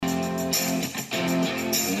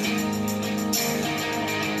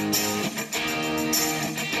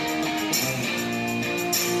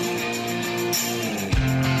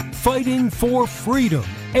fighting for freedom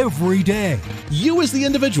every day. You as the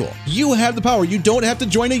individual, you have the power. You don't have to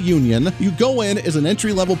join a union. You go in as an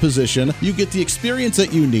entry-level position. You get the experience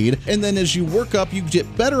that you need. And then as you work up, you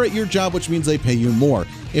get better at your job, which means they pay you more.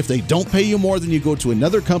 If they don't pay you more, then you go to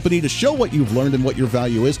another company to show what you've learned and what your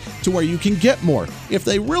value is to where you can get more. If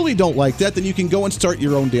they really don't like that, then you can go and start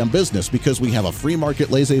your own damn business, because we have a free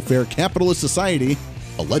market, laissez-faire, capitalist society,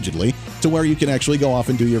 allegedly, to where you can actually go off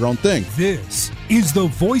and do your own thing. This is the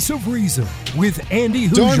Voice of Reason with Andy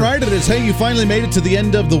Hoosier. Darn right it is. Hey, you finally made it to the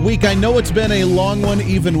end of the week. I know it's been a long one,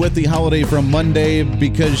 even with the holiday from Monday,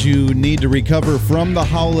 because you need to recover from the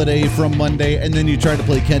holiday from Monday, and then you try to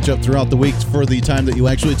play catch-up throughout the week for the time that you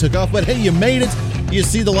actually took off. But hey, you made it. You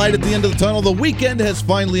see the light at the end of the tunnel. The weekend has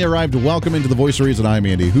finally arrived. Welcome into the Voice of Reason. I'm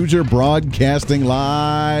Andy Hoosier, broadcasting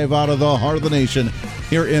live out of the heart of the nation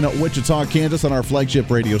here in Wichita, Kansas, on our flagship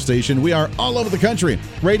radio station. We are all over the country.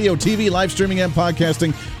 Radio, TV, live streaming, and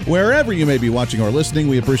podcasting. Wherever you may be watching or listening,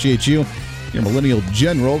 we appreciate you. Your Millennial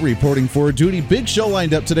General reporting for duty. Big show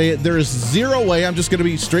lined up today. There is zero way, I'm just going to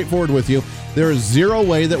be straightforward with you, there is zero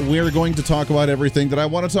way that we're going to talk about everything that I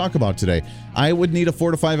want to talk about today. I would need a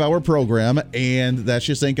 4 to 5 hour program, and that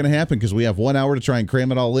just ain't going to happen because we have 1 hour to try and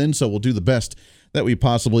cram it all in, so we'll do the best that we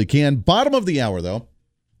possibly can. Bottom of the hour, though,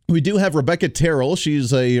 we do have Rebecca Terrell.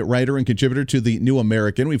 She's a writer and contributor to The New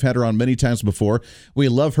American. We've had her on many times before. We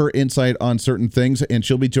love her insight on certain things, and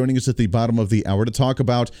she'll be joining us at the bottom of the hour to talk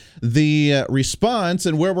about the response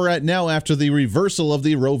and where we're at now after the reversal of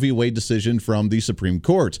the Roe v. Wade decision from the Supreme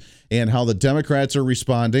Court and how the Democrats are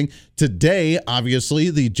responding. Today, obviously,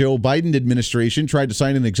 the Joe Biden administration tried to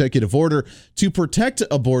sign an executive order to protect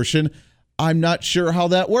abortion. I'm not sure how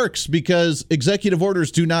that works because executive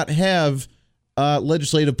orders do not have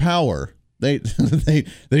legislative power. They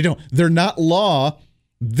don't. They're not law.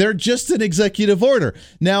 They're just an executive order.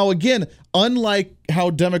 Now, again, unlike how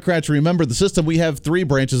Democrats remember the system, we have 3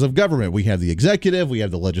 branches of government. We have the executive, we have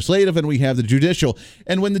the legislative, and we have the judicial.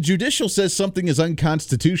 And when the judicial says something is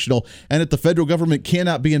unconstitutional and that the federal government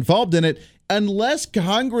cannot be involved in it, unless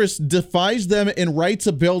Congress defies them and writes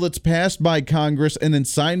a bill that's passed by Congress and then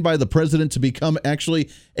signed by the president to become actually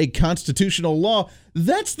a constitutional law,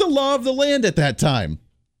 that's the law of the land at that time.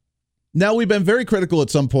 Now, we've been very critical at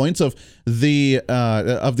some points of the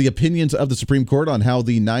opinions of the Supreme Court on how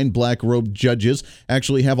the 9 black-robed judges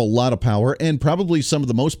actually have a lot of power and probably some of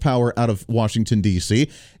the most power out of Washington, D.C.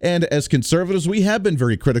 And as conservatives, we have been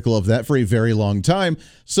very critical of that for a very long time.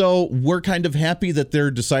 So we're kind of happy that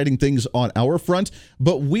they're deciding things on our front,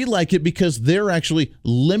 but we like it because they're actually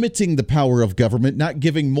limiting the power of government, not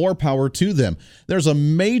giving more power to them. There's a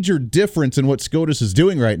major difference in what SCOTUS is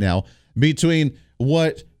doing right now between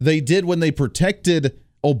what they did when they protected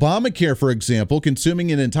Obamacare, for example,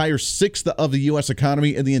 consuming an entire 1/6 of the U.S.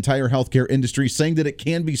 economy and the entire healthcare industry, saying that it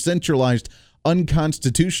can be centralized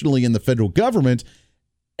unconstitutionally in the federal government,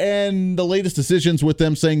 and the latest decisions with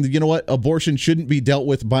them saying that, you know what, abortion shouldn't be dealt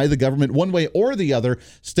with by the government one way or the other.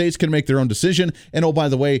 States can make their own decision. And oh, by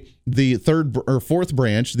the way, the 3rd or 4th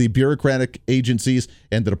branch, the bureaucratic agencies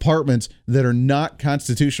and the departments that are not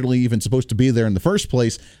constitutionally even supposed to be there in the first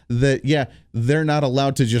place, that, yeah, they're not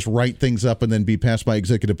allowed to just write things up and then be passed by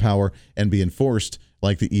executive power and be enforced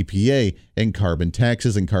like the EPA and carbon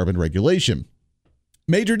taxes and carbon regulation.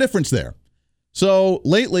 Major difference there. So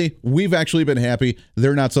lately, we've actually been happy.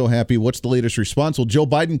 They're not so happy. What's the latest response? Well, Joe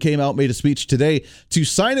Biden came out, made a speech today to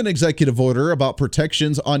sign an executive order about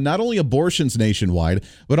protections on not only abortions nationwide,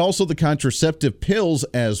 but also the contraceptive pills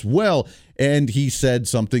as well. And he said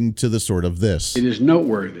something to the sort of this. It is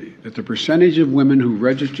noteworthy that the percentage of women who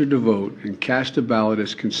register to vote and cast a ballot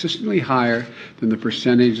is consistently higher than the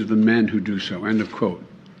percentage of the men who do so. End of quote.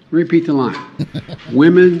 Repeat the line.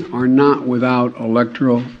 Women are not without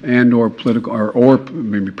electoral and or political or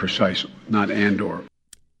maybe precise, not and or.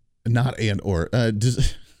 Not and or.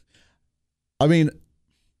 I mean,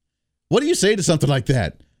 what do you say to something like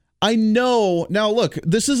that? I know. Now, look,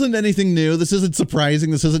 this isn't anything new. This isn't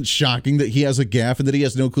surprising. This isn't shocking that he has a gaffe and that he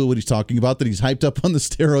has no clue what he's talking about, that he's hyped up on the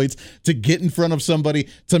steroids to get in front of somebody,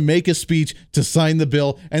 to make a speech, to sign the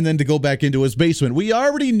bill, and then to go back into his basement. We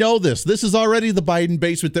already know this. This is already the Biden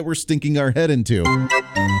basement that we're stinking our head into.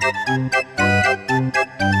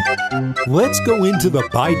 Let's go into the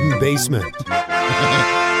Biden basement.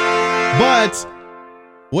 But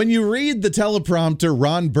when you read the teleprompter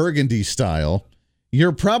Ron Burgundy style,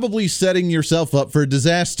 you're probably setting yourself up for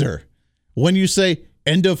disaster. When you say,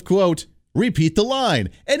 end of quote, repeat the line.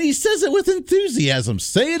 And he says it with enthusiasm.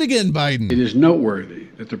 Say it again, Biden. It is noteworthy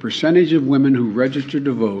that the percentage of women who register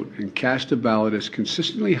to vote and cast a ballot is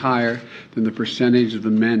consistently higher than the percentage of the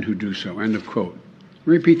men who do so. End of quote.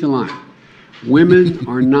 Repeat the line. Women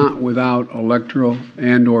are not without electoral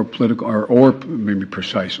and or political, or maybe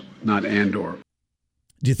precise, not and or.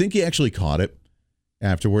 Do you think he actually caught it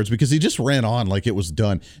afterwards? Because he just ran on like it was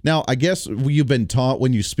done. Now, I guess you've been taught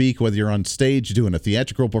when you speak, whether you're on stage doing a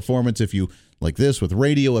theatrical performance, if you like this with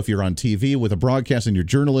radio, if you're on TV with a broadcast and you're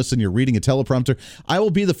journalists and you're reading a teleprompter. I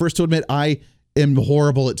will be the first to admit I am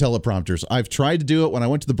horrible at teleprompters. I've tried to do it when I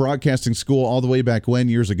went to the broadcasting school all the way back when,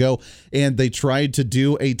 years ago, and they tried to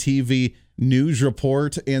do a TV news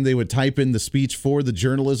report and they would type in the speech for the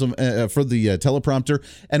journalism, for the teleprompter,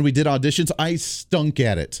 and we did auditions. I stunk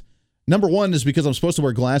at it. Number one is because I'm supposed to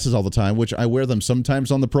wear glasses all the time, which I wear them sometimes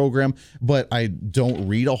on the program, but I don't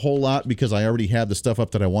read a whole lot because I already have the stuff up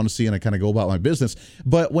that I want to see and I kind of go about my business.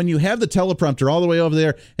 But when you have the teleprompter all the way over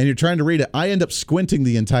there and you're trying to read it, I end up squinting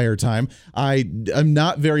the entire time. I'm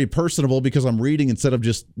not very personable because I'm reading instead of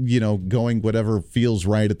just, going whatever feels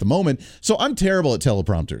right at the moment. So I'm terrible at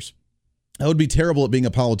teleprompters. I would be terrible at being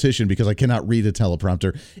a politician because I cannot read a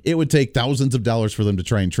teleprompter. It would take thousands of dollars for them to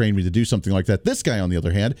try and train me to do something like that. This guy, on the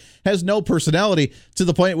other hand, has no personality to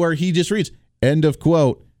the point where he just reads, end of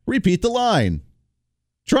quote, repeat the line.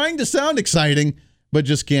 Trying to sound exciting, but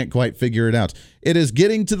just can't quite figure it out. It is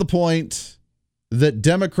getting to the point that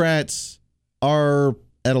Democrats are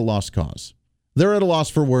at a lost cause. They're at a loss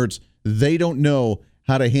for words. They don't know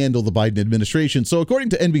how to handle the Biden administration. So according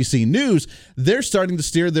to NBC News, they're starting to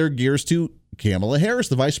steer their gears to Kamala Harris,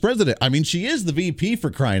 the vice president. I mean, she is the VP, for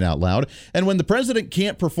crying out loud. And when the president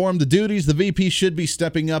can't perform the duties, the VP should be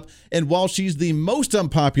stepping up. And while she's the most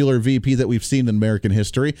unpopular VP that we've seen in American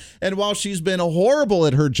history, and while she's been horrible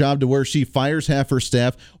at her job to where she fires half her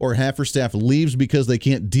staff or half her staff leaves because they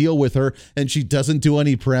can't deal with her and she doesn't do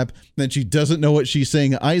any prep and she doesn't know what she's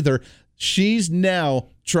saying either, she's now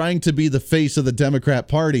trying to be the face of the Democrat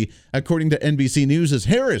Party, according to NBC News, as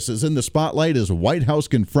Harris is in the spotlight as White House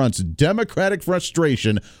confronts Democratic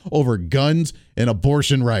frustration over guns and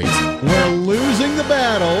abortion rights. We're losing the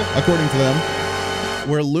battle, according to them.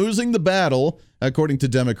 We're losing the battle, according to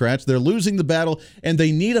Democrats. They're losing the battle, and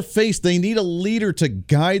they need a face. They need a leader to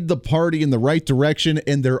guide the party in the right direction,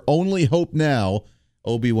 and their only hope now,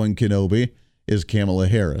 Obi-Wan Kenobi, is Kamala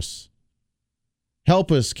Harris.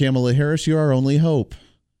 Help us, Kamala Harris. You're our only hope.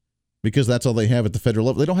 Because that's all they have at the federal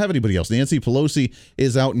level. They don't have anybody else. Nancy Pelosi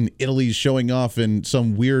is out in Italy showing off in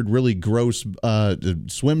some weird, really gross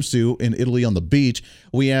swimsuit in Italy on the beach.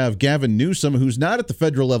 We have Gavin Newsom, who's not at the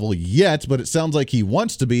federal level yet, but it sounds like he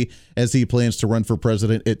wants to be, as he plans to run for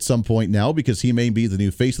president at some point now, because he may be the new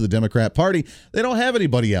face of the Democrat Party. They don't have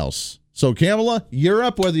anybody else. So, Kamala, you're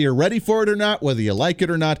up, whether you're ready for it or not, whether you like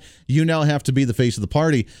it or not. You now have to be the face of the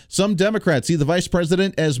party. Some Democrats see the vice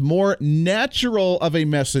president as more natural of a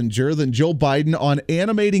messenger than Joe Biden on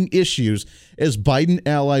animating issues, as Biden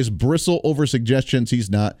allies bristle over suggestions he's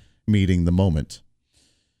not meeting the moment.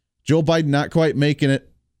 Joe Biden not quite making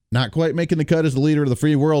the cut as the leader of the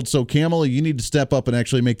free world. So, Kamala, you need to step up and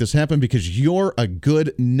actually make this happen because you're a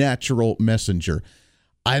good natural messenger.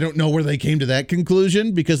 I don't know where they came to that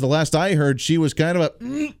conclusion because the last I heard, she was kind of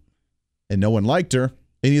and no one liked her.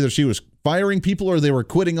 And either she was firing people or they were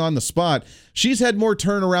quitting on the spot. She's had more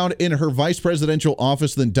turnaround in her vice presidential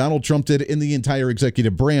office than Donald Trump did in the entire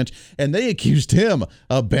executive branch. And they accused him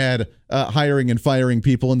of bad hiring and firing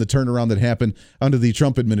people in the turnaround that happened under the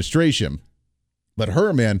Trump administration. But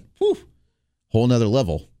her, man, whole nother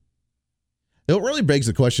level. It really begs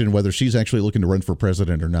the question whether she's actually looking to run for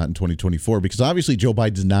president or not in 2024, because obviously Joe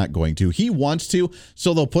Biden's not going to. He wants to,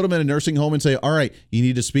 so they'll put him in a nursing home and say, all right, you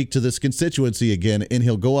need to speak to this constituency again, and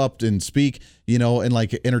he'll go up and speak, in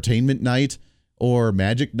like entertainment night or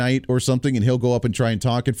magic night or something, and he'll go up and try and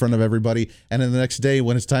talk in front of everybody, and then the next day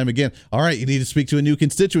when it's time again, all right, you need to speak to a new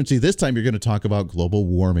constituency. This time you're going to talk about global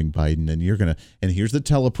warming, Biden, and here's the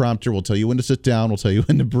teleprompter. We'll tell you when to sit down. We'll tell you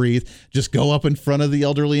when to breathe. Just go up in front of the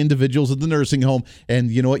elderly individuals at the nursing home, and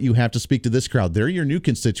you know what? You have to speak to this crowd. They're your new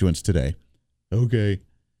constituents today. Okay. And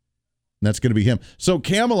that's going to be him. So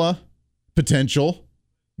Kamala, potential.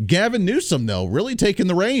 Gavin Newsom, though, really taking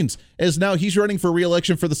the reins, as now he's running for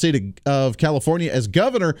re-election for the state of California as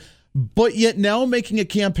governor, but yet now making a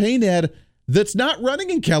campaign ad that's not running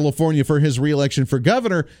in California for his re-election for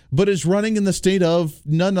governor, but is running in the state of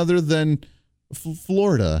none other than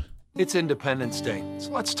Florida. It's Independence Day, so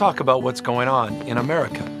let's talk about what's going on in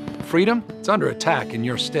America. Freedom, it's under attack in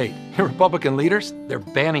your state. Your Republican leaders, they're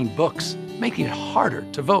banning books, making it harder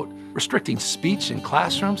to vote, restricting speech in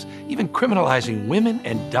classrooms, even criminalizing women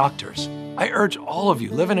and doctors. I urge all of you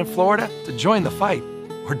living in Florida to join the fight,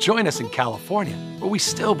 or join us in California, where we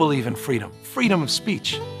still believe in freedom. Freedom of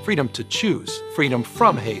speech, freedom to choose, freedom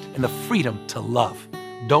from hate, and the freedom to love.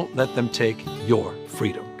 Don't let them take your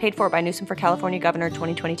freedom. Paid for by Newsom for California Governor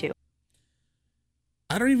 2022.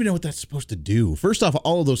 I don't even know what that's supposed to do. First off,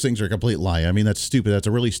 all of those things are a complete lie. I mean, that's stupid. That's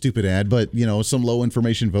a really stupid ad. But, you know, some low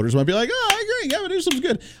information voters might be like, oh, I agree. Gavin Newsom's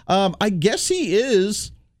good. I guess he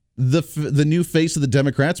is the new face of the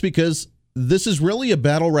Democrats, because this is really a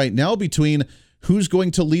battle right now between who's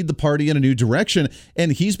going to lead the party in a new direction.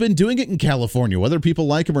 And he's been doing it in California, whether people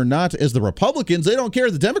like him or not. As the Republicans, they don't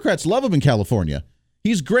care. The Democrats love him in California.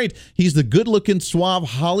 He's great. He's the good-looking, suave,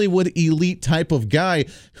 Hollywood elite type of guy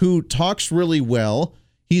who talks really well.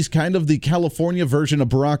 He's kind of the California version of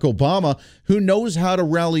Barack Obama, who knows how to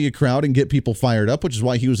rally a crowd and get people fired up, which is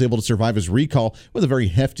why he was able to survive his recall with a very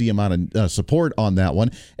hefty amount of support on that one.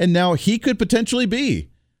 And now he could potentially be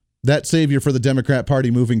that savior for the Democrat Party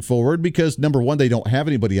moving forward, because, number one, they don't have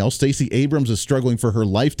anybody else. Stacey Abrams is struggling for her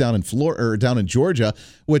life down in Florida, or down in Georgia,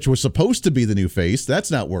 which was supposed to be the new face. That's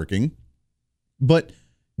not working. But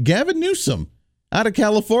Gavin Newsom out of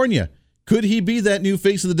California, could he be that new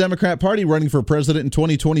face of the Democrat Party running for president in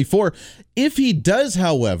 2024? If he does,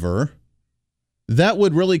 however, that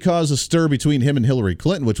would really cause a stir between him and Hillary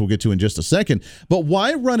Clinton, which we'll get to in just a second. But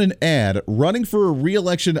why run an ad running for a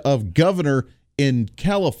re-election of governor in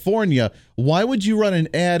California? Why would you run an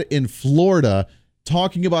ad in Florida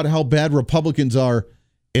talking about how bad Republicans are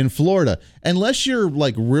in Florida? Unless you're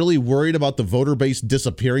like really worried about the voter base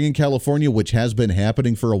disappearing in California, which has been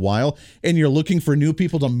happening for a while, and you're looking for new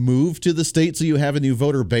people to move to the state so you have a new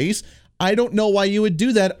voter base, I don't know why you would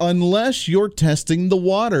do that unless you're testing the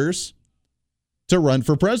waters to run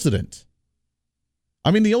for president.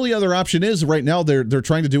 I mean, the only other option is right now they're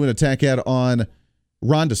trying to do an attack ad on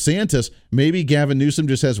Ron DeSantis. Maybe Gavin Newsom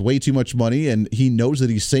just has way too much money and he knows that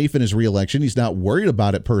he's safe in his reelection. He's not worried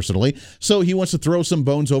about it personally. So he wants to throw some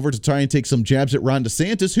bones over to try and take some jabs at Ron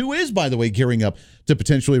DeSantis, who is, by the way, gearing up to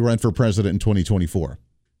potentially run for president in 2024.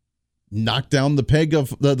 Knock down the peg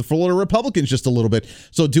of the Florida Republicans just a little bit.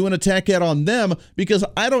 So do an attack ad on them, because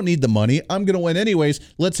I don't need the money. I'm going to win anyways.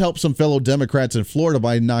 Let's help some fellow Democrats in Florida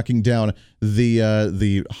by knocking down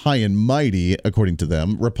the high and mighty, according to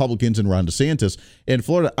them, Republicans and Ron DeSantis in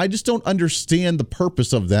Florida. I just don't understand the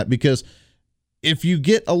purpose of that, because if you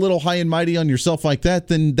get a little high and mighty on yourself like that,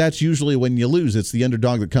 then that's usually when you lose. It's the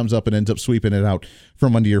underdog that comes up and ends up sweeping it out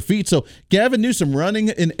from under your feet. So Gavin Newsom running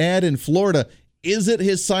an ad in Florida, is it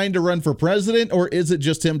his sign to run for president, or is it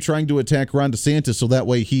just him trying to attack Ron DeSantis so that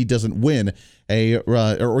way he doesn't win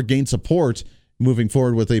or gain support moving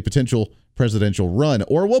forward with a potential presidential run?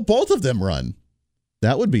 Or will both of them run?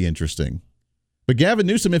 That would be interesting. But Gavin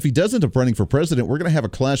Newsom, if he does end up running for president, we're going to have a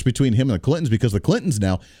clash between him and the Clintons, because the Clintons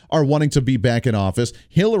now are wanting to be back in office.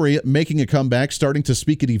 Hillary making a comeback, starting to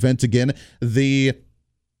speak at events again. The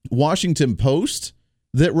Washington Post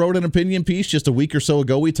that wrote an opinion piece just a week or so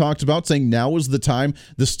ago we talked about, saying now is the time.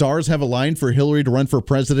 The stars have aligned for Hillary to run for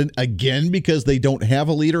president again because they don't have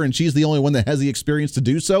a leader, and she's the only one that has the experience to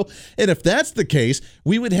do so. And if that's the case,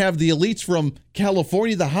 we would have the elites from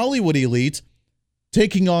California, the Hollywood elites,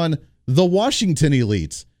 taking on the Washington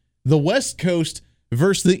elites, the West Coast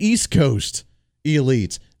versus the East Coast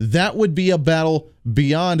elites. That would be a battle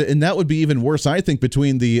beyond, and that would be even worse, I think,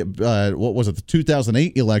 between the, the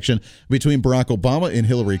 2008 election between Barack Obama and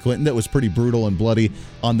Hillary Clinton. That was pretty brutal and bloody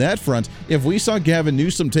on that front. If we saw Gavin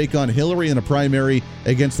Newsom take on Hillary in a primary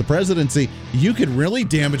against the presidency, you could really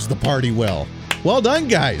damage the party well. Well done,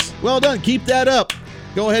 guys. Well done. Keep that up.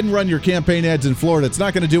 Go ahead and run your campaign ads in Florida. It's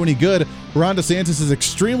not going to do any good. Ron DeSantis is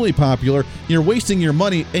extremely popular. You're wasting your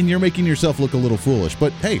money, and you're making yourself look a little foolish.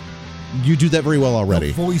 But hey, you do that very well already.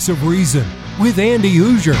 The Voice of Reason with Andy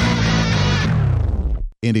Hoosier.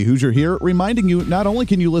 Andy Hoosier here, reminding you, not only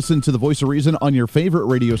can you listen to The Voice of Reason on your favorite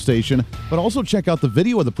radio station, but also check out the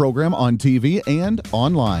video of the program on TV and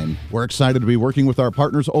online. We're excited to be working with our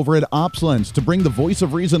partners over at OpsLens to bring The Voice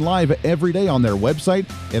of Reason live every day on their website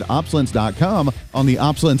at opslens.com, on the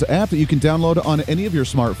OpsLens app that you can download on any of your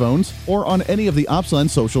smartphones, or on any of the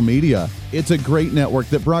OpsLens social media. It's a great network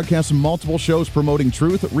that broadcasts multiple shows promoting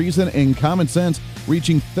truth, reason, and common sense,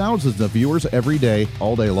 reaching thousands of viewers every day,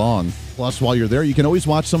 all day long. Plus, while you're there, you can always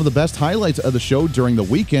watch some of the best highlights of the show during the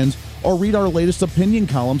weekends, or read our latest opinion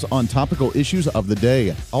columns on topical issues of the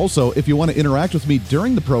day. Also, if you want to interact with me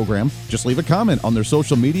during the program, just leave a comment on their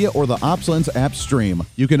social media or the OpsLens app stream.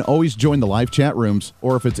 You can always join the live chat rooms,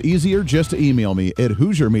 or if it's easier, just email me at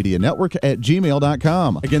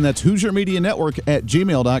HoosierMediaNetwork@gmail.com. Again, that's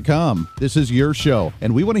HoosierMediaNetwork@gmail.com. This is your show,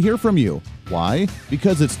 and we want to hear from you. Why?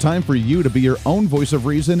 Because it's time for you to be your own voice of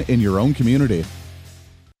reason in your own community.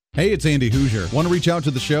 Hey, it's Andy Hoosier. Want to reach out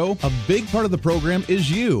to the show? A big part of the program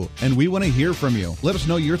is you, and we want to hear from you. Let us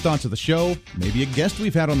know your thoughts of the show, maybe a guest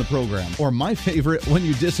we've had on the program, or my favorite, when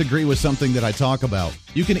you disagree with something that I talk about.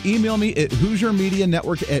 You can email me at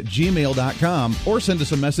HoosierMediaNetwork@gmail.com or send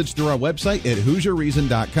us a message through our website at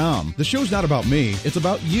HoosierReason.com. The show's not about me, it's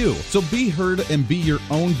about you. So be heard and be your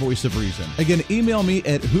own voice of reason. Again, email me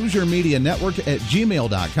at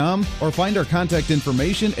HoosierMediaNetwork@gmail.com or find our contact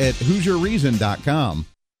information at HoosierReason.com.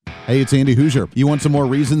 Hey, it's Andy Hoosier. You want some more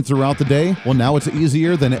reason throughout the day? Well, now it's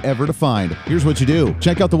easier than ever to find. Here's what you do.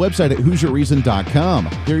 Check out the website at HoosierReason.com.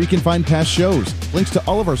 There you can find past shows, links to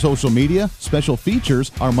all of our social media, special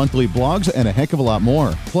features, our monthly blogs, and a heck of a lot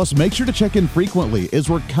more. Plus, make sure to check in frequently as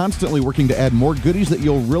we're constantly working to add more goodies that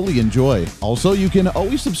you'll really enjoy. Also, you can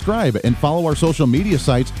always subscribe and follow our social media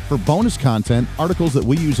sites for bonus content, articles that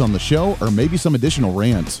we use on the show, or maybe some additional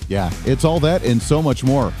rants. Yeah, it's all that and so much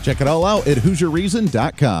more. Check it all out at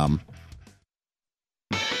HoosierReason.com.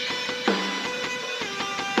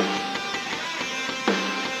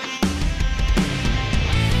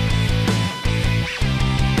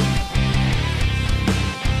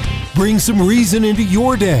 Bring some reason into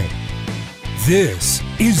your day. This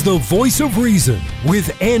is the Voice of Reason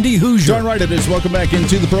with Andy Hoosier. Darn right it is. Welcome back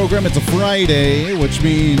into the program. It's a Friday, which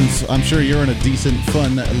means I'm sure you're in a decent,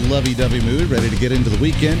 fun, lovey-dovey mood, ready to get into the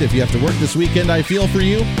weekend. If you have to work this weekend, I feel for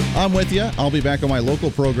you. I'm with you. I'll be back on my local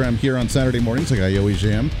program here on Saturday mornings, like I always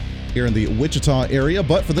am, here in the Wichita area.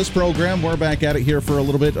 But for this program, we're back at it here for a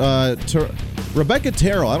little bit. Rebecca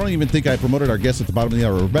Terrell, I don't even think I promoted our guest at the bottom of the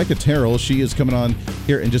hour. Rebecca Terrell, she is coming on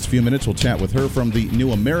here in just a few minutes. We'll chat with her from the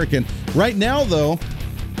New American. Right now, though,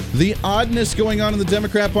 the oddness going on in the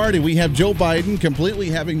Democrat Party. We have Joe Biden completely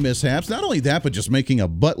having mishaps. Not only that, but just making a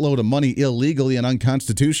buttload of money illegally and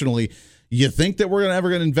unconstitutionally. You think that we're ever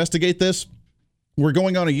going to investigate this? We're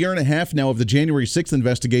going on a year and a half now of the January 6th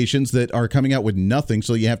investigations that are coming out with nothing,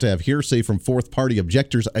 so you have to have hearsay from fourth-party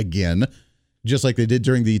objectors again, just like they did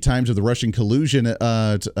during the times of the Russian collusion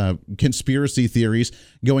conspiracy theories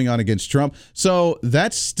going on against Trump. So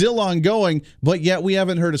that's still ongoing, but yet we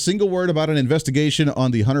haven't heard a single word about an investigation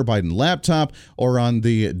on the Hunter Biden laptop or on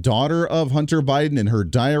the daughter of Hunter Biden and her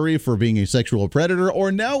diary for being a sexual predator,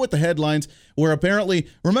 or now with the headlines where apparently,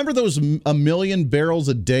 remember those 1 million barrels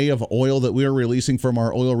a day of oil that we were releasing from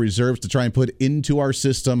our oil reserves to try and put into our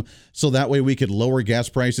system so that way we could lower gas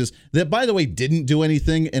prices? That, by the way, didn't do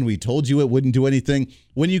anything, and we told you it wouldn't do anything.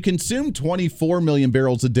 When you consume 24 million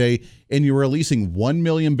barrels a day and you're releasing 1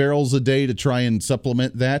 million barrels a day to try and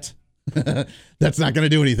supplement that, that's not going to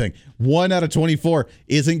do anything. 1 out of 24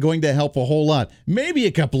 isn't going to help a whole lot. Maybe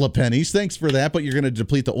a couple of pennies, thanks for that, but you're going to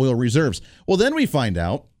deplete the oil reserves. Well, then we find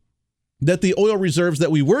out that the oil reserves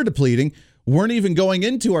that we were depleting weren't even going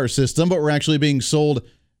into our system, but were actually being sold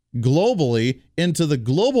globally into the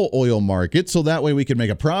global oil market, so that way we could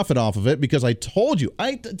make a profit off of it. Because I told you,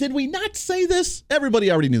 did we not say this?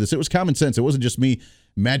 Everybody already knew this. It was common sense. It wasn't just me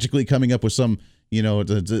magically coming up with some,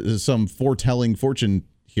 some foretelling fortune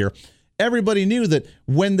here. Everybody knew that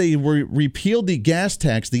when they repealed the gas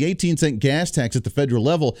tax, the 18-cent gas tax at the federal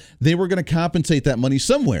level, they were going to compensate that money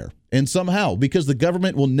somewhere and somehow, because the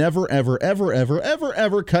government will never, ever, ever, ever, ever,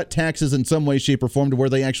 ever cut taxes in some way, shape, or form to where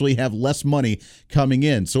they actually have less money coming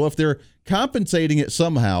in. So if they're compensating it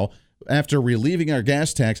somehow after relieving our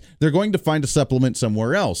gas tax, they're going to find a supplement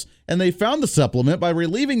somewhere else. And they found the supplement by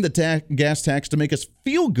relieving the gas tax to make us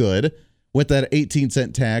feel good with that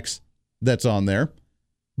 18-cent tax that's on there.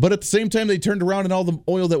 But at the same time, they turned around and all the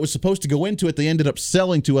oil that was supposed to go into it, they ended up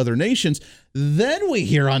selling to other nations. Then we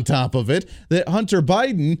hear on top of it that Hunter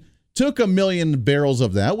Biden took 1 million barrels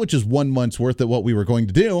of that, which is 1 month's worth of what we were going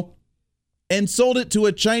to do, and sold it to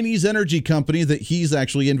a Chinese energy company that he's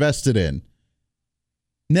actually invested in.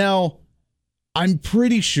 Now, I'm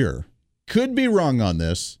pretty sure, could be wrong on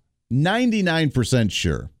this, 99%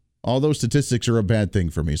 sure, although statistics are a bad thing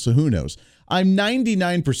for me, so who knows. I'm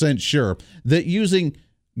 99% sure that using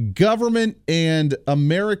government and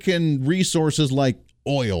American resources like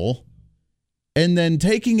oil and then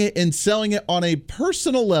taking it and selling it on a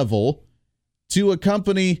personal level to a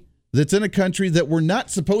company that's in a country that we're not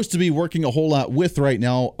supposed to be working a whole lot with right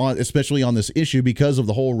now, especially on this issue because of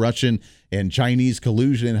the whole Russian and Chinese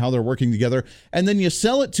collusion and how they're working together. And then you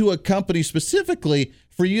sell it to a company specifically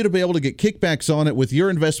for you to be able to get kickbacks on it with your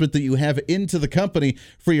investment that you have into the company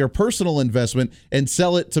for your personal investment and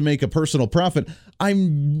sell it to make a personal profit.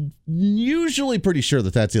 I'm usually pretty sure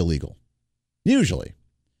that that's illegal. Usually.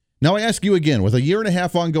 Now, I ask you again, with a year and a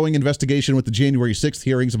half ongoing investigation with the January 6th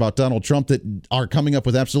hearings about Donald Trump that are coming up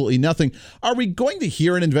with absolutely nothing, are we going to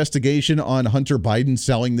hear an investigation on Hunter Biden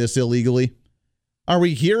selling this illegally? Are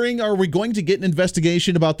we going to get an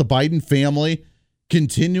investigation about the Biden family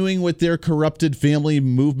continuing with their corrupted family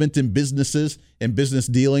movement in businesses and business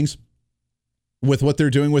dealings with what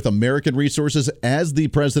they're doing with American resources as the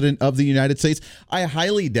president of the United States? I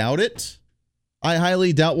highly doubt it. I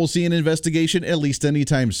highly doubt we'll see an investigation, at least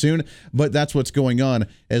anytime soon, but that's what's going on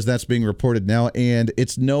as that's being reported now. And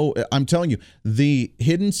I'm telling you, the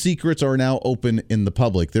hidden secrets are now open in the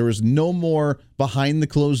public. There is no more behind the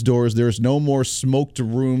closed doors. There is no more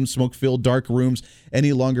smoke-filled dark rooms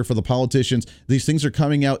any longer for the politicians. These things are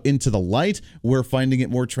coming out into the light. We're finding it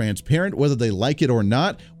more transparent, whether they like it or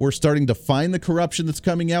not. We're starting to find the corruption that's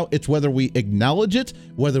coming out. It's whether we acknowledge it,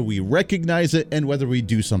 whether we recognize it, and whether we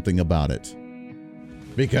do something about it.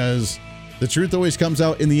 Because the truth always comes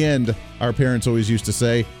out in the end, our parents always used to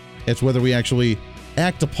say. It's whether we actually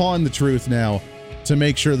act upon the truth now to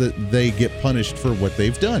make sure that they get punished for what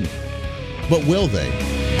they've done. But will they?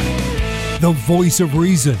 The Voice of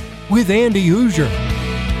Reason with Andy Hoosier.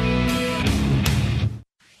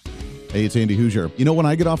 Hey, it's Andy Hoosier. You know, when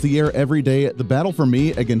I get off the air every day, the battle for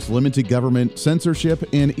me against limited government, censorship,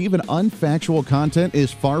 and even unfactual content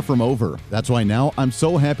is far from over. That's why now I'm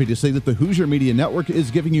so happy to say that the Hoosier Media Network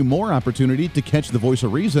is giving you more opportunity to catch the Voice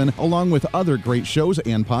of Reason along with other great shows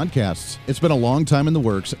and podcasts. It's been a long time in the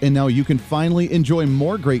works, and now you can finally enjoy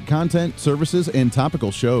more great content, services, and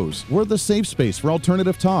topical shows. We're the safe space for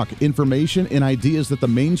alternative talk, information, and ideas that the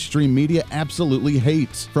mainstream media absolutely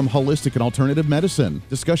hates. From holistic and alternative medicine,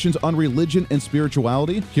 discussions on religion and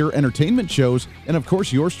spirituality, pure entertainment shows, and of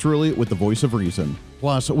course yours truly with the Voice of Reason.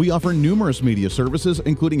 Plus, we offer numerous media services,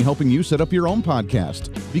 including helping you set up your own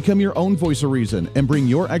podcast. Become your own Voice of Reason and bring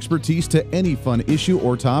your expertise to any fun issue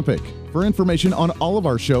or topic. For information on all of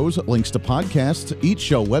our shows, links to podcasts, each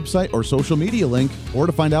show website or social media link, or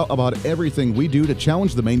to find out about everything we do to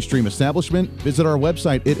challenge the mainstream establishment, visit our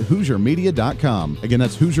website at HoosierMedia.com. Again,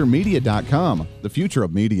 that's HoosierMedia.com, the future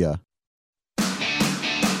of media.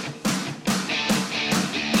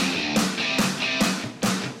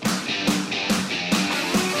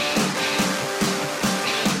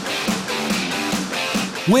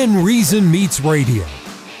 When Reason Meets Radio.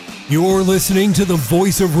 You're listening to the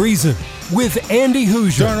Voice of Reason with Andy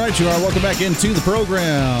Hoosier. Darn right you are. Welcome back into the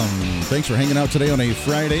program. Thanks for hanging out today on a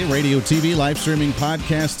Friday. Radio, TV, live streaming,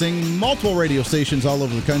 podcasting, multiple radio stations all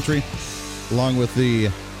over the country, along with the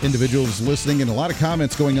individuals listening, and a lot of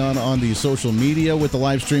comments going on the social media with the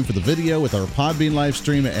live stream for the video, with our Podbean live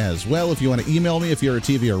stream as well. If you want to email me, if you're a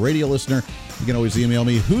TV or radio listener, you can always email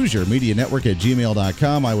me,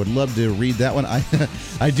 HoosierMediaNetwork@gmail.com. I would love to read that one.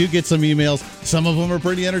 I do get some emails. Some of them are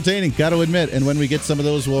pretty entertaining, got to admit. And when we get some of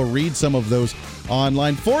those, we'll read some of those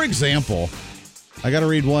online. For example, I got to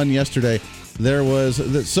read one yesterday. There's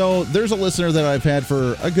a listener that I've had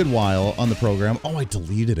for a good while on the program. Oh, I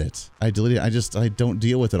deleted it. I don't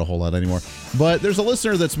deal with it a whole lot anymore. But there's a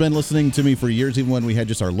listener that's been listening to me for years, even when we had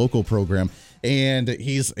just our local program. And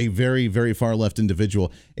he's a very, very far left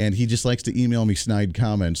individual, and he just likes to email me snide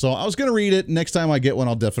comments. So I was going to read it. Next time I get one,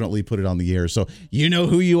 I'll definitely put it on the air. So you know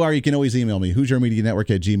who you are. You can always email me,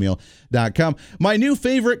 HoosierMediaNetwork@gmail.com. My new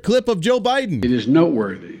favorite clip of Joe Biden. It is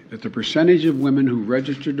noteworthy that the percentage of women who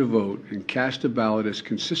register to vote and cast a ballot is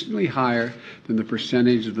consistently higher than the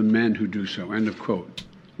percentage of the men who do so. End of quote.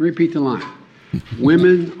 Repeat the line.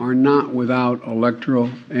 Women are not without electoral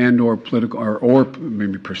and or political, or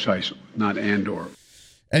maybe precise, not and or.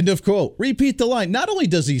 End of quote. Repeat the line. Not only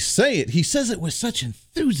does he say it, he says it with such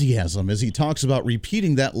enthusiasm as he talks about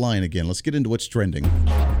repeating that line again. Let's get into what's trending.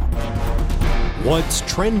 What's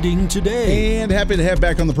trending today? And happy to have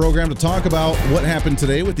back on the program to talk about what happened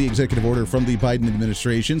today with the executive order from the Biden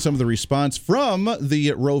administration, some of the response from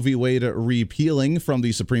the Roe v. Wade repealing from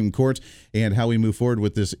the Supreme Court, and how we move forward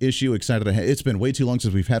with this issue. Excited to it's been way too long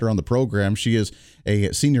since we've had her on the program. She is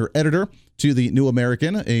a senior editor to the New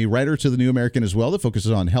American, a writer to the New American as well, that focuses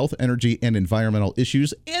on health, energy, and environmental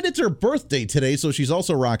issues. And it's her birthday today, so she's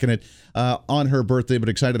also rocking it on her birthday, but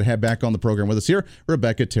excited to have back on the program with us here,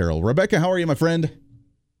 Rebecca Terrell. Rebecca, how are you, my friend?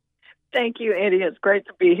 Thank you, Andy. It's great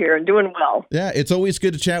to be here and doing well. Yeah, it's always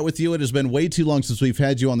good to chat with you. It has been way too long since we've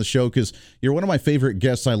had you on the show because you're one of my favorite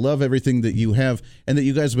guests. I love everything that you have and that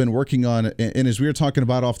you guys have been working on. And as we were talking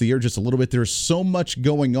about off the air just a little bit, there's so much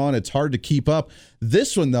going on. It's hard to keep up.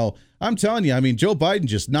 This one, though, I'm telling you, I mean, Joe Biden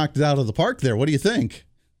just knocked it out of the park there. What do you think?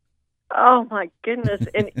 Oh, my goodness.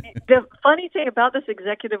 And the funny thing about this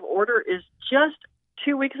executive order is just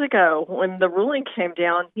 2 weeks ago when the ruling came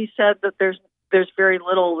down, he said that there's very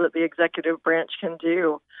little that the executive branch can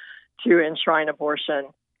do to enshrine abortion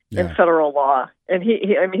in federal law. And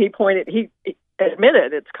he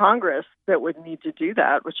admitted it's Congress that would need to do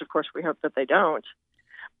that, which of course we hope that they don't.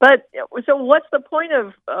 But so what's the point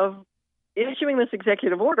of issuing this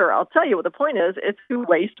executive order? I'll tell you what the point is. It's to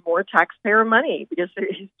waste more taxpayer money because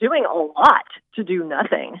he's doing a lot to do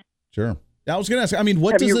nothing. Sure. I was going to ask, I mean,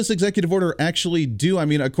 what does this executive order actually do? I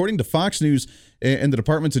mean, according to Fox News and the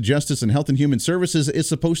Departments of Justice and Health and Human Services, it's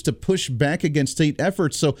supposed to push back against state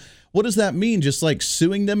efforts. So what does that mean? Just like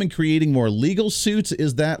suing them and creating more legal suits?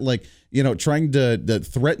 Is that like, trying to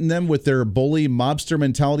threaten them with their bully mobster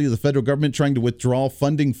mentality of the federal government, trying to withdraw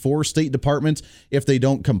funding for state departments if they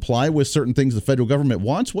don't comply with certain things the federal government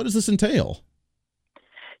wants? What does this entail?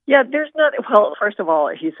 Yeah, there's not. Well, first of all,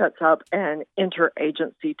 he sets up an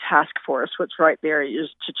interagency task force, which right there is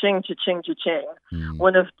cha-ching, cha-ching, cha-ching.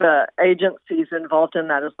 One of the agencies involved in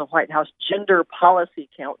that is the White House Gender Policy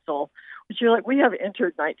Council, which you're like, we have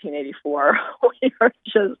entered 1984. We are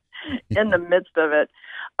just in the midst of it.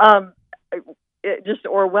 Just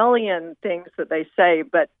Orwellian things that they say,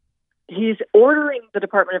 but he's ordering the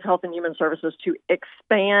Department of Health and Human Services to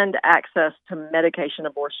expand access to medication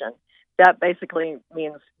abortion. That basically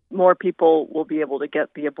means more people will be able to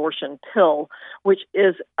get the abortion pill, which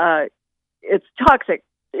is it's toxic.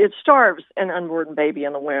 It starves an unborn baby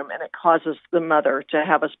in the womb, and it causes the mother to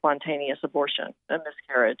have a spontaneous abortion, a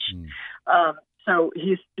miscarriage. So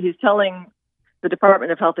he's telling the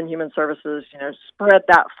Department of Health and Human Services, spread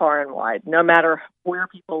that far and wide, no matter where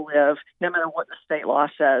people live, no matter what the state law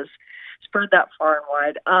says, spread that far and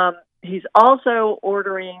wide. He's also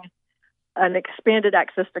ordering an expanded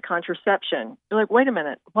access to contraception. You're like, wait a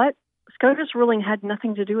minute, what? SCOTUS ruling had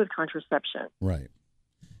nothing to do with contraception. Right.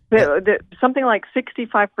 Something like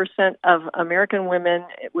 65% of American women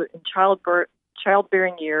in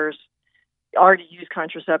childbearing years already use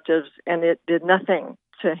contraceptives, and it did nothing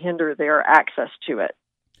to hinder their access to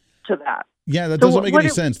that. Yeah, that doesn't make any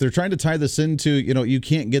sense. They're trying to tie this into, you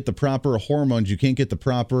can't get the proper hormones, you can't get the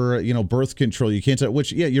proper, birth control, you can't,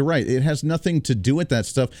 which, yeah, you're right. It has nothing to do with that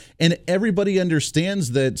stuff. And everybody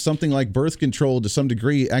understands that something like birth control to some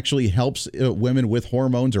degree actually helps women with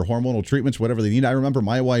hormones or hormonal treatments, whatever they need. I remember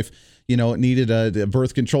my wife, needed a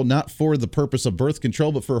birth control, not for the purpose of birth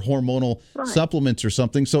control, but for hormonal supplements or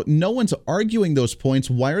something. So no one's arguing those points.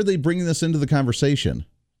 Why are they bringing this into the conversation?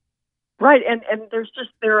 Right, and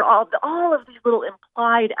there are all of these little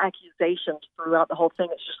implied accusations throughout the whole thing.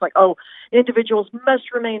 It's just like, individuals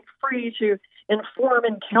must remain free to inform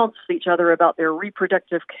and counsel each other about their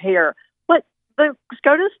reproductive care. But the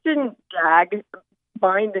SCOTUS didn't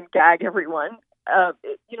bind and gag everyone.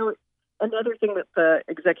 Another thing that the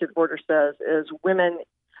executive order says is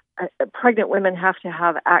pregnant women have to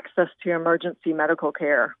have access to emergency medical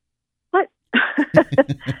care. What?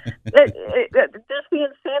 The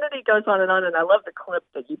insanity goes on, and I love the clip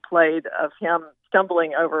that you played of him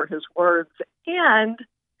stumbling over his words and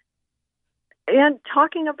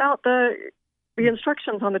talking about the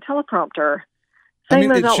instructions on the teleprompter.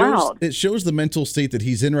 It shows the mental state that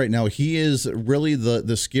he's in right now. He is really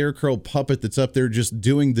the scarecrow puppet that's up there just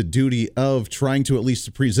doing the duty of trying to at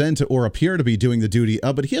least present or appear to be doing the duty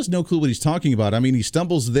of, but he has no clue what he's talking about. I mean, he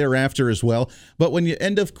stumbles thereafter as well, but when you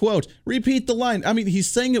end of quote, repeat the line. I mean, he's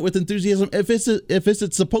saying it with enthusiasm if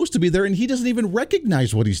it's supposed to be there, and he doesn't even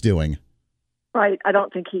recognize what he's doing. Right. I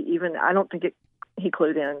don't think he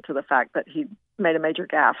clued in to the fact that he made a major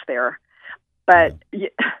gaffe there. But yeah.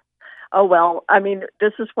 Oh, well, I mean,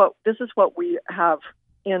 this is what we have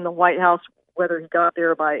in the White House, whether he got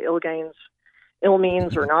there by ill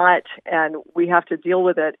means or not, and we have to deal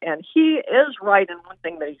with it. And he is right in one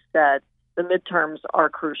thing that he said: the midterms are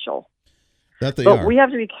crucial. But we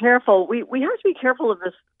have to be careful. We have to be careful of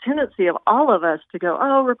this tendency of all of us to go,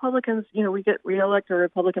 Republicans, we elect a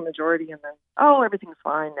Republican majority, and then everything's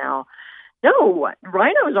fine now. No,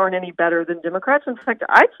 rhinos aren't any better than Democrats. In fact,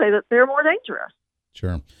 I'd say that they're more dangerous.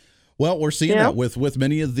 Sure. Well, we're seeing that with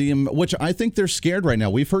many of them, which I think they're scared right now.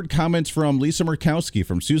 We've heard comments from Lisa Murkowski,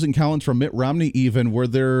 from Susan Collins, from Mitt Romney even, where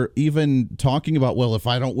they're even talking about, well, if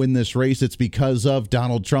I don't win this race, it's because of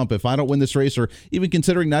Donald Trump. If I don't win this race, or even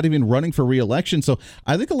considering not even running for re-election. So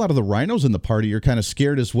I think a lot of the rhinos in the party are kind of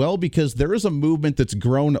scared as well, because there is a movement that's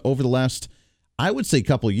grown over the last, I would say,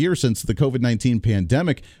 couple of years since the COVID-19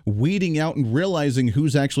 pandemic, weeding out and realizing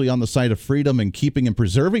who's actually on the side of freedom and keeping and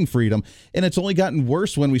preserving freedom. And it's only gotten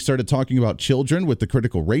worse when we started talking about children with the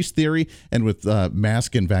critical race theory and with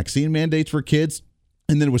mask and vaccine mandates for kids.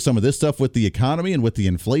 And then with some of this stuff with the economy and with the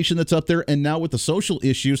inflation that's up there, and now with the social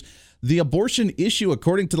issues. The abortion issue,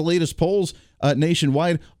 according to the latest polls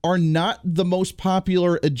nationwide, are not the most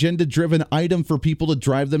popular agenda-driven item for people to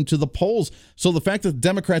drive them to the polls. So the fact that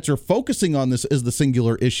Democrats are focusing on this as the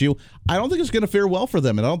singular issue, I don't think it's going to fare well for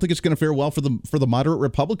them, and I don't think it's going to fare well for the moderate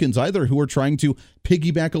Republicans either, who are trying to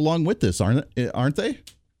piggyback along with this, aren't they?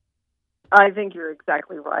 I think you're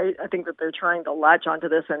exactly right. I think that they're trying to latch onto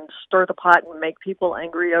this and stir the pot and make people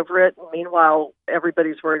angry over it. Meanwhile,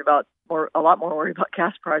 everybody's worried about a lot more worried about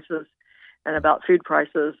gas prices and about food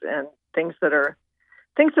prices and things that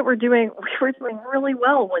we're doing. We were doing really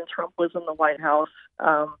well when Trump was in the White House,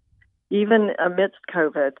 even amidst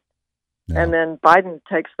COVID. Yeah. And then Biden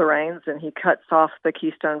takes the reins and he cuts off the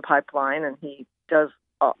Keystone Pipeline and he does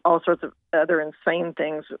all sorts of other insane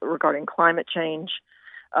things regarding climate change.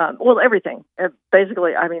 Everything.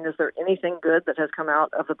 Basically, I mean, is there anything good that has come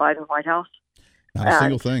out of the Biden White House? Not a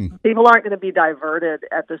single thing. People aren't going to be diverted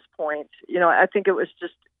at this point. I think it was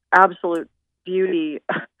just absolute beauty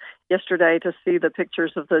yesterday to see the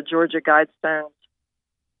pictures of the Georgia Guidestones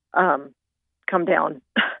come down.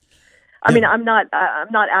 I mean, I'm not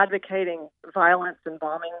advocating violence and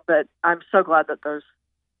bombing, but I'm so glad that those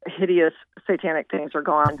hideous satanic things are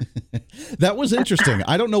gone. That was interesting.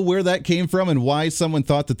 I don't know where that came from and why someone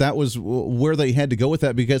thought that was where they had to go with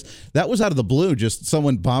that, because that was out of the blue, just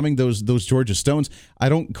someone bombing those Georgia Stones. I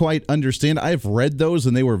don't quite understand. I've read those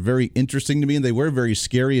and they were very interesting to me and they were very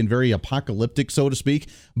scary and very apocalyptic, so to speak.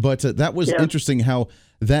 But that was interesting how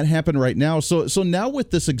that happened right now. So now with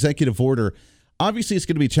this executive order, obviously, it's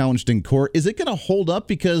going to be challenged in court. Is it going to hold up?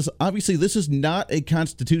 Because obviously, this is not a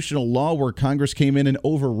constitutional law where Congress came in and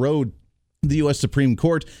overrode the U.S. Supreme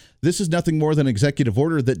Court. This is nothing more than an executive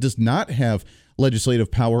order that does not have legislative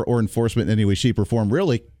power or enforcement in any way, shape, or form,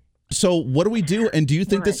 really. So what do we do? And do you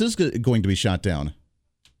think this is going to be shot down?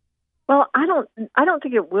 Well, I don't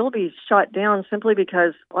think it will be shot down simply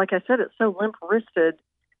because, like I said, it's so limp-wristed.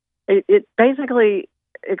 It basically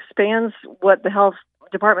expands what the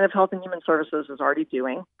Department of Health and Human Services is already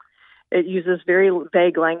doing. It uses very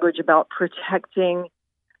vague language about protecting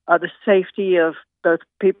the safety of both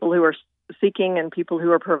people who are seeking and people who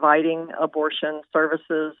are providing abortion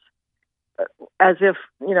services, as if,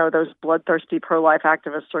 those bloodthirsty pro-life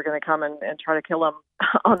activists are going to come and try to kill them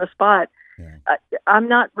on the spot. Yeah. I'm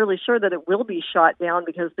not really sure that it will be shot down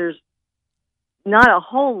because there's not a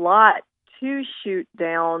whole lot to shoot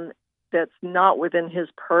down that's not within his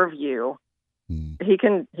purview. He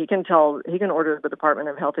can order the Department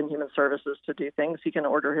of Health and Human Services to do things. He can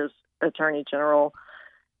order his Attorney General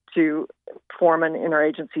to form an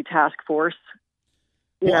interagency task force.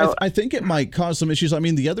 I think it might cause some issues. I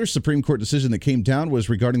mean, the other Supreme Court decision that came down was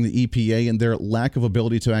regarding the EPA and their lack of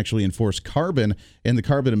ability to actually enforce carbon and the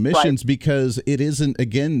carbon emissions, because it isn't,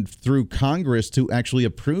 again, through Congress to actually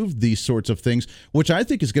approve these sorts of things, which I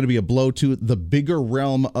think is going to be a blow to the bigger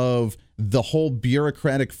realm of the whole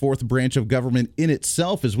bureaucratic fourth branch of government in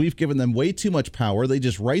itself, as we've given them way too much power. They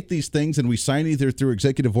just write these things and we sign either through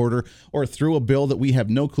executive order or through a bill that we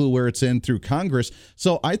have no clue where it's in through Congress.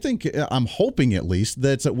 So I think, I'm hoping at least,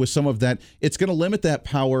 that with some of that, it's going to limit that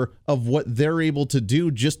power of what they're able to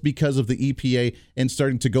do just because of the EPA and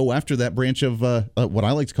starting to go after that branch of what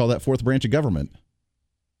I like to call that fourth branch of government.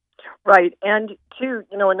 Right. And two,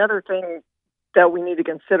 another thing that we need to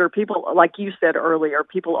consider, people, like you said earlier,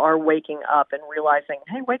 people are waking up and realizing,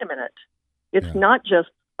 hey, wait a minute. It's not just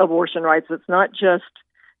abortion rights. It's not just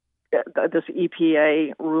this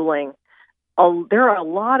EPA ruling. There are a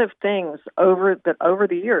lot of things over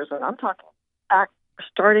the years, and I'm talking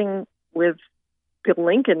starting with the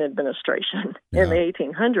Lincoln administration in the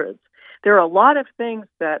 1800s. There are a lot of things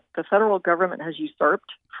that the federal government has usurped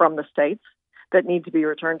from the states that need to be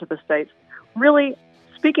returned to the states. Really,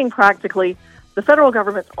 speaking practically, the federal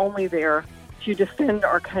government's only there to defend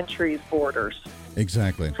our country's borders.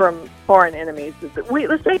 Exactly. From foreign enemies.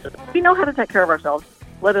 The states, we know how to take care of ourselves.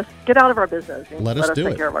 Let us get out of our business and let us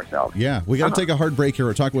take care of ourselves. Yeah, we got to take a hard break here.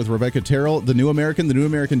 We're talking with Rebecca Terrell, The New American,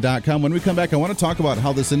 thenewamerican.com. When we come back, I want to talk about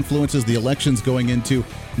how this influences the elections going into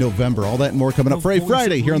November. All that and more coming up for a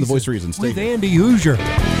Friday here on The Voice of Reason. Stay with Andy Hoosier.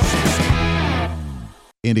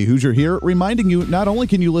 Andy Hoosier here, reminding you not only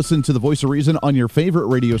can you listen to The Voice of Reason on your favorite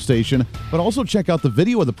radio station, but also check out the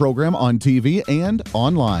video of the program on TV and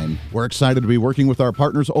online. We're excited to be working with our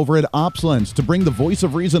partners over at OpsLens to bring The Voice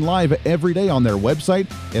of Reason live every day on their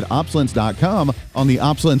website at opslens.com, on the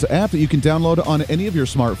OpsLens app that you can download on any of your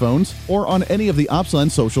smartphones, or on any of the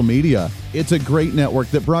OpsLens social media. It's a great network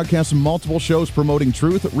that broadcasts multiple shows promoting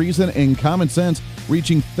truth, reason, and common sense,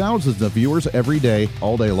 reaching thousands of viewers every day,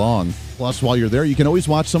 all day long. Plus, while you're there, you can always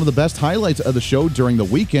watch some of the best highlights of the show during the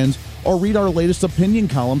weekends or read our latest opinion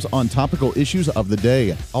columns on topical issues of the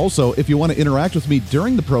day. Also, if you want to interact with me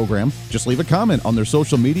during the program, just leave a comment on their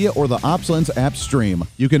social media or the OpsLens app stream.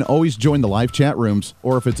 You can always join the live chat rooms,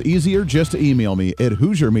 or if it's easier, just email me at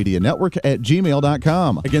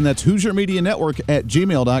HoosierMediaNetwork@gmail.com. Again, that's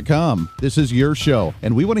HoosierMediaNetwork@gmail.com. This is your show,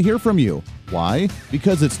 and we want to hear from you. Why?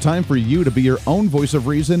 Because it's time for you to be your own voice of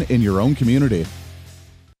reason in your own community.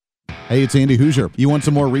 Hey, it's Andy Hoosier. You want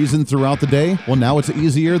some more reason throughout the day? Well, now it's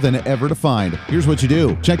easier than ever to find. Here's what you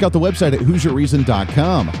do. Check out the website at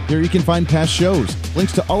HoosierReason.com. There you can find past shows,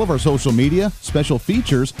 links to all of our social media, special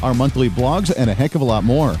features, our monthly blogs, and a heck of a lot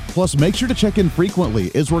more. Plus, make sure to check in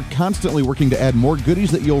frequently, as we're constantly working to add more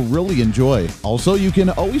goodies that you'll really enjoy. Also, you can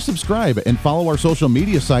always subscribe and follow our social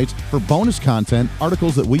media sites for bonus content,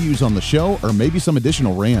 articles that we use on the show, or maybe some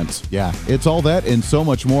additional rants. Yeah, it's all that and so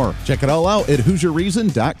much more. Check it all out at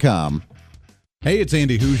HoosierReason.com. Hey, it's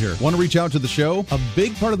Andy Hoosier. Want to reach out to the show? A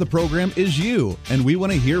big part of the program is you, and we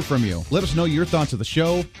want to hear from you. Let us know your thoughts of the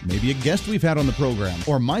show, maybe a guest we've had on the program,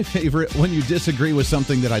 or my favorite, when you disagree with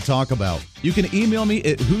something that I talk about. You can email me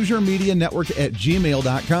at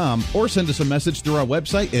HoosierMediaNetwork@gmail.com or send us a message through our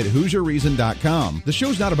website at HoosierReason.com. The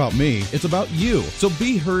show's not about me, it's about you. So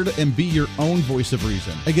be heard and be your own voice of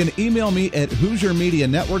reason. Again, email me at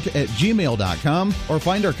HoosierMediaNetwork@gmail.com or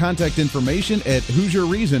find our contact information at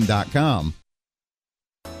HoosierReason.com.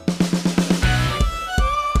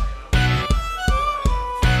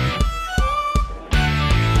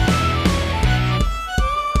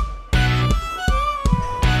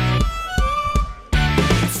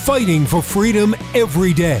 Fighting for freedom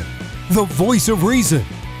every day. The Voice of Reason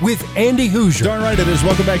with Andy Hoosier. Darn right it is.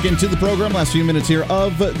 Welcome back into the program. Last few minutes here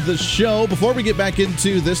of the show. Before we get back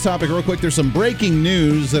into this topic real quick, there's some breaking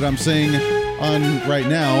news that I'm seeing on right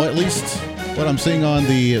now, at least what I'm seeing on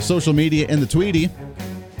the social media and the Tweety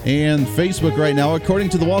and Facebook right now. According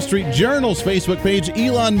to the Wall Street Journal's Facebook page,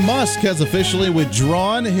 Elon Musk has officially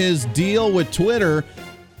withdrawn his deal with Twitter,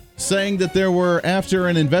 saying that there were, after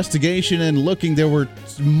an investigation and looking, there were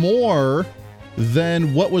more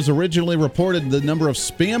than what was originally reported, the number of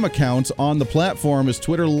spam accounts on the platform, as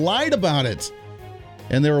Twitter lied about it.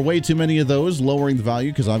 And there were way too many of those, lowering the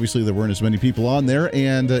value because obviously there weren't as many people on there.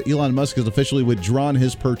 And Elon Musk has officially withdrawn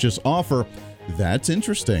his purchase offer. That's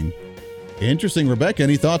interesting. Interesting, Rebecca.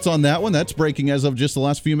 Any thoughts on that one? That's breaking as of just the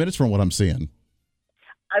last few minutes from what I'm seeing.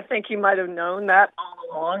 I think he might have known that all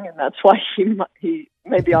along, and that's why he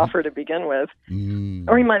made the offer to begin with.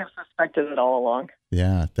 Or he might have suspected it all along.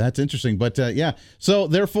 Yeah, that's interesting. But yeah, so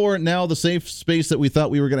therefore now the safe space that we thought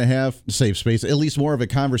we were going to have, safe space, at least more of a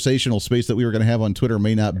conversational space that we were going to have on Twitter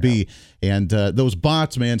may not be. And those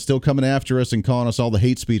bots, man, still coming after us and calling us all the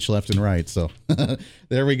hate speech left and right. So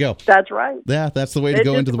there we go. That's right. Yeah, that's the way to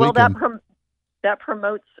go into the weekend. That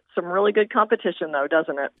promotes some really good competition, though,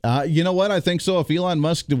 doesn't it? You know what? I think so. If Elon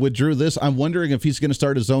Musk withdrew this, I'm wondering if he's going to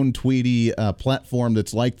start his own Tweety platform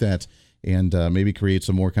that's like that and maybe create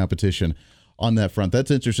some more competition on that front.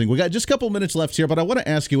 That's interesting. We got just a couple minutes left here, but I want to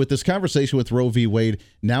ask you, with this conversation with Roe v. Wade,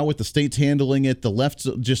 now with the states handling it, the left's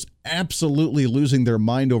just absolutely losing their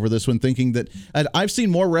mind over this one, thinking that I've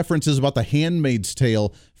seen more references about The Handmaid's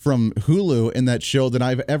Tale from Hulu in that show than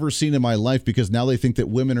I've ever seen in my life, because now they think that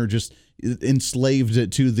women are just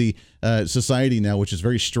enslaved to the society now, which is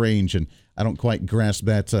very strange, and I don't quite grasp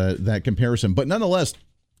that comparison. But nonetheless,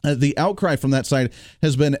 the outcry from that side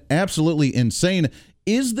has been absolutely insane.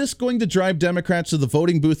 Is this going to drive Democrats to the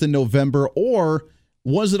voting booth in November, or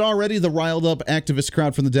was it already the riled up activist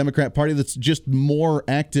crowd from the Democrat Party that's just more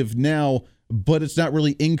active now, but it's not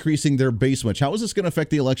really increasing their base much? How is this going to affect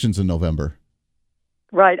the elections in November?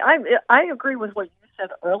 Right. I agree with what you said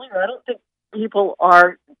earlier. I don't think people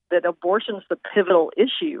are that abortion's the pivotal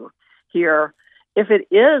issue here. If it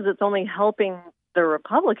is, it's only helping the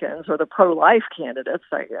Republicans or the pro-life candidates.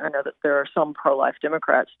 I know that there are some pro-life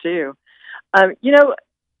Democrats too. I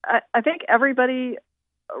think everybody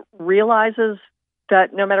realizes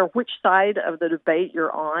that no matter which side of the debate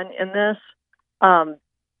you're on in this,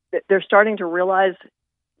 they're starting to realize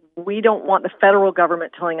we don't want the federal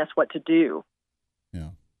government telling us what to do. Yeah.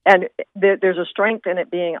 And there's a strength in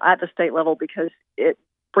it being at the state level because it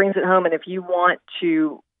brings it home. And if you want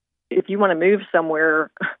to move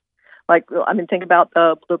somewhere, think about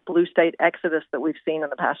the blue state exodus that we've seen in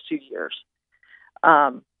the past 2 years.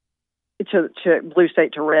 To blue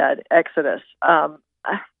state to red exodus. I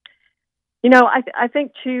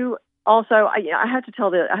think too. Also, I have to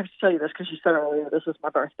tell you this because you said earlier this is my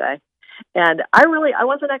birthday, and I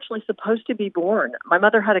wasn't actually supposed to be born. My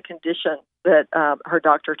mother had a condition that her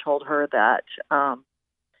doctor told her that I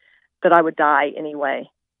would die anyway,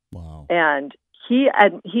 Wow. And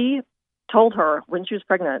he told her when she was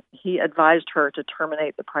pregnant, he advised her to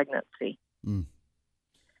terminate the pregnancy. Mm.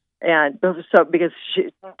 And because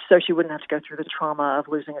she wouldn't have to go through the trauma of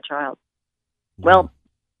losing a child. Wow. Well,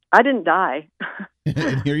 I didn't die.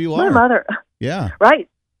 And here you are. My mother. Yeah. Right.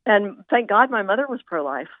 And thank God my mother was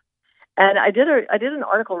pro-life. And I did an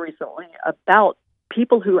article recently about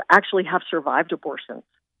people who actually have survived abortions.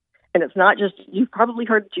 And it's not just, you've probably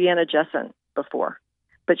heard Gianna Jessen before,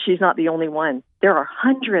 but she's not the only one. There are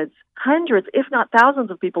hundreds, if not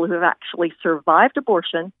thousands of people who have actually survived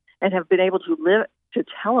abortion and have been able to live to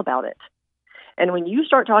tell about it. And when you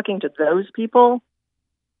start talking to those people,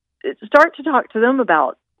 start to talk to them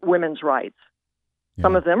about women's rights. Yeah.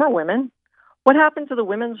 Some of them are women. What happened to the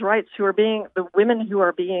women's rights the women who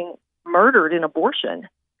are being murdered in abortion?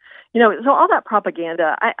 So all that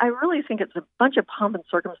propaganda, I really think it's a bunch of pomp and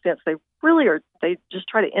circumstance. They just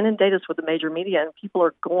try to inundate us with the major media, and people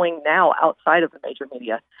are going now outside of the major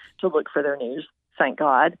media to look for their news, thank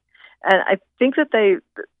God. And I think that the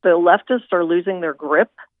leftists are losing their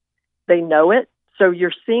grip. They know it. So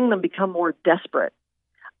you're seeing them become more desperate.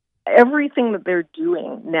 Everything that they're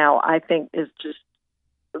doing now, I think, is just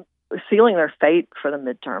sealing their fate for the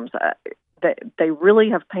midterms. They really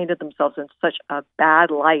have painted themselves in such a bad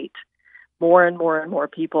light. More and more and more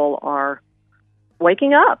people are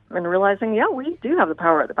waking up and realizing, yeah, we do have the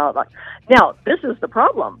power at the ballot box. Now, this is the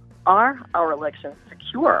problem. Are our elections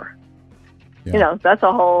secure? Yeah. That's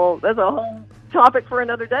a whole topic for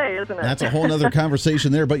another day, isn't it? That's a whole other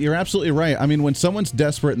conversation there, but you're absolutely right. I mean, when someone's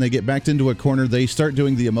desperate and they get backed into a corner, they start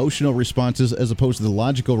doing the emotional responses as opposed to the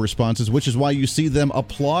logical responses, which is why you see them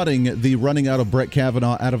applauding the running out of Brett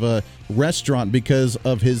Kavanaugh out of a restaurant because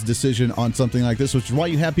of his decision on something like this, which is why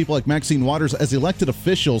you have people like Maxine Waters as elected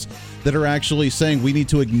officials that are actually saying we need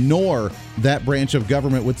to ignore that branch of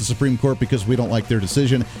government with the Supreme Court because we don't like their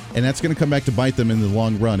decision, and that's going to come back to bite them in the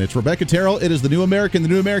long run. It's Rebecca Terrell. It is The New American,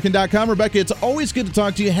 thenewamerican.com. Rebecca, it's always good to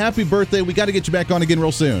talk to you. Happy birthday. We got to get you back on again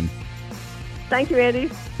real soon. Thank you,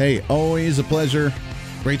 Andy. Hey, always a pleasure.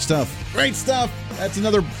 Great stuff. Great stuff. That's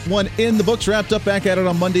another one in the books, wrapped up. Back at it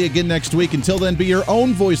on Monday again next week. Until then, be your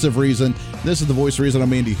own voice of reason. This is The Voice of Reason.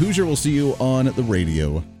 I'm Andy Hoosier. We'll see you on the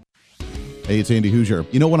radio. Hey, it's Andy Hoosier.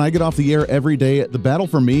 When I get off the air every day, the battle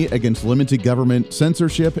for me against limited government,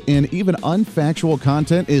 censorship, and even unfactual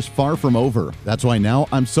content is far from over. That's why now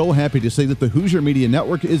I'm so happy to say that the Hoosier Media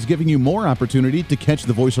Network is giving you more opportunity to catch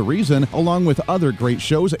the Voice of Reason along with other great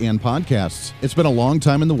shows and podcasts. It's been a long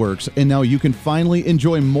time in the works, and now you can finally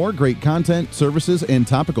enjoy more great content, services, and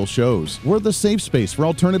topical shows. We're the safe space for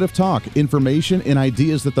alternative talk, information, and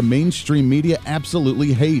ideas that the mainstream media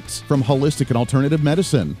absolutely hates. From holistic and alternative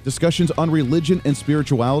medicine, discussions on religion and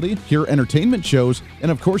spirituality, pure entertainment shows, and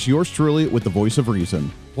of course yours truly with the Voice of Reason.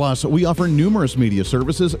 Plus, we offer numerous media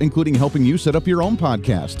services, including helping you set up your own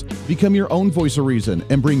podcast. Become your own voice of reason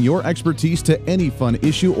and bring your expertise to any fun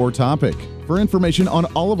issue or topic. For information on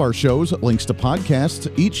all of our shows, links to podcasts,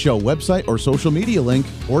 each show website or social media link,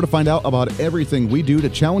 or to find out about everything we do to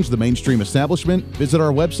challenge the mainstream establishment, visit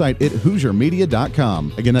our website at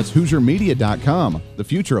HoosierMedia.com. Again, that's HoosierMedia.com, the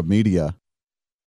future of media.